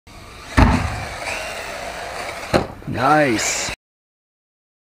Nice.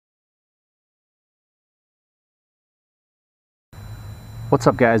 What's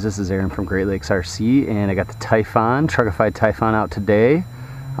up guys, this is Aaron from Great Lakes RC, and I got the Typhon, Trugified Typhon out today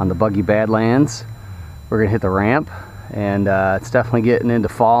on the Buggy Badlands. We're gonna hit the ramp, and it's definitely getting into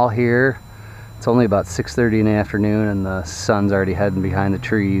fall here. It's only about 6:30 in the afternoon and the sun's already heading behind the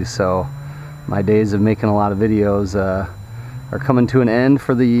trees, so my days of making a lot of videos are coming to an end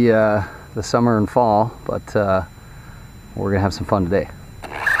for the summer and fall, but we're gonna have some fun today.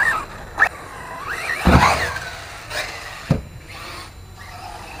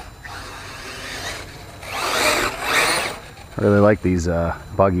 I really like these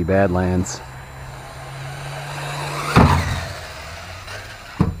Buggy Badlands.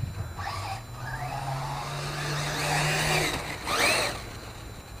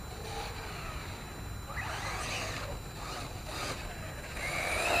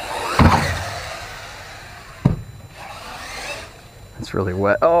 It's really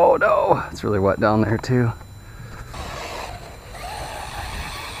wet. Oh no, it's really wet down there too.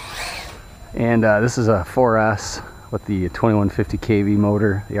 And this is a 4S with the 2150 kV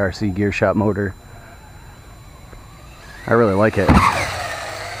motor, the RC Gearshop motor. I really like it.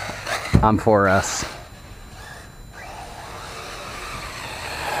 I'm 4S.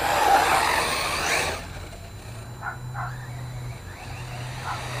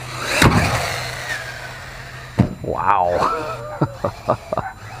 Wow.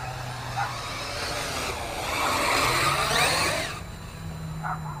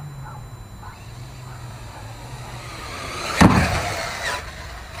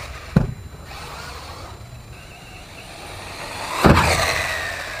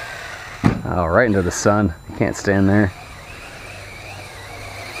 Oh, right into the sun. You can't stand there.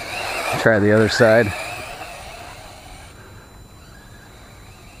 Try the other side.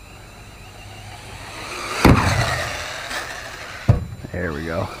 There we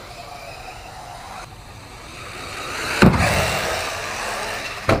go.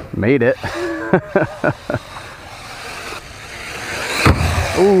 Made it.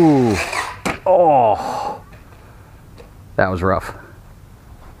 Ooh. Oh. That was rough.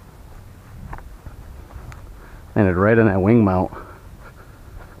 Landed right on that wing mount.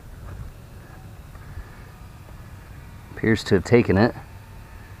 Appears to have taken it.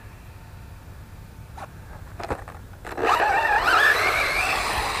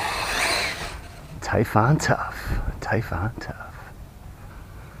 Typhon tough. Typhon tough.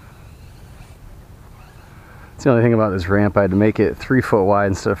 That's the only thing about this ramp. I had to make it 3 foot wide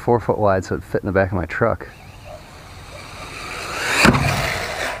instead of 4 foot wide so it fit in the back of my truck.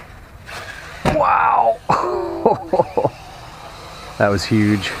 Wow! That was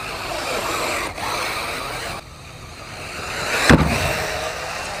huge.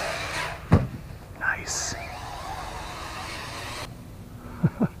 Nice.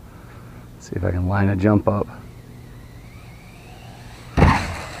 See if I can line a jump up.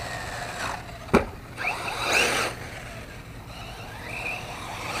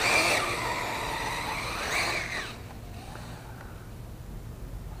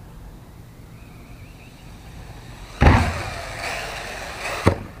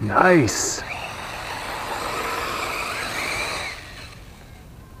 Nice.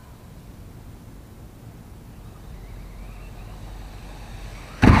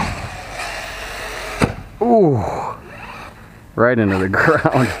 Ooh, right into the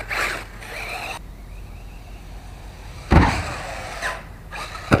ground.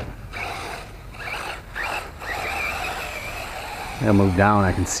 I'll move down,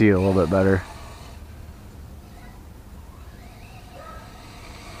 I can see it a little bit better.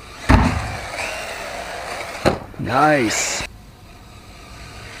 Nice.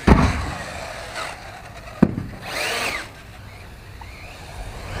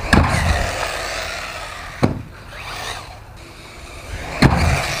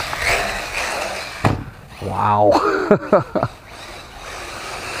 Wow.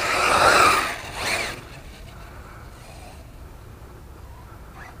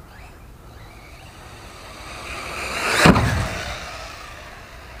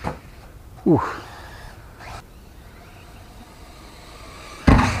 Ooh.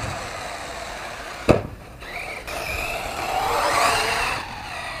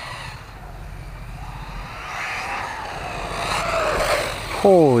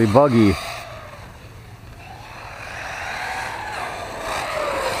 Holy buggy.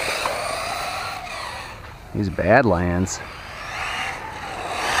 These Badlands.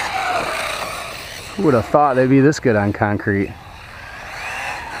 Who would have thought they'd be this good on concrete?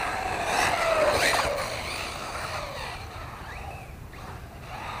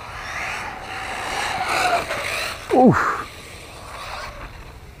 Oof.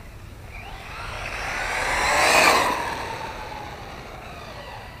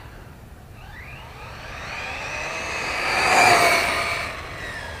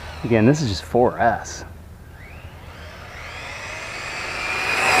 Again, this is just 4S.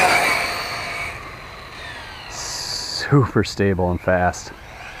 Super stable and fast.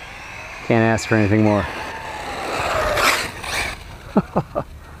 Can't ask for anything more.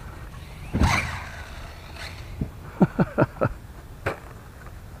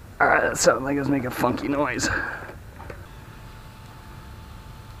 Alright, that sounded like it was making a funky noise.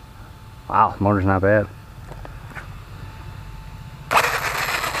 Wow, the motor's not bad.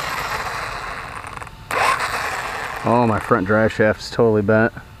 Oh, my front drive shaft is totally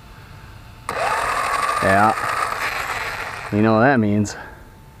bent. Yeah. You know what that means?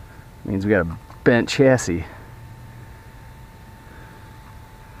 It means we got a bent chassis.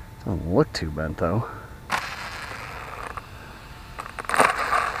 Doesn't look too bent though.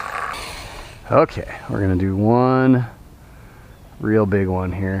 Okay, we're gonna do one real big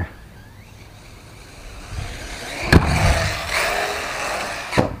one here.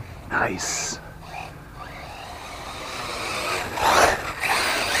 Nice.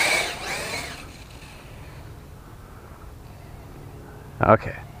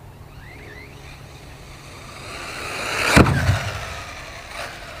 Okay.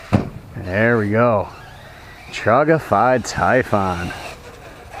 There we go. Trugified Typhon.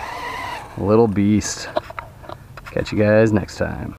 Little beast. Catch you guys next time.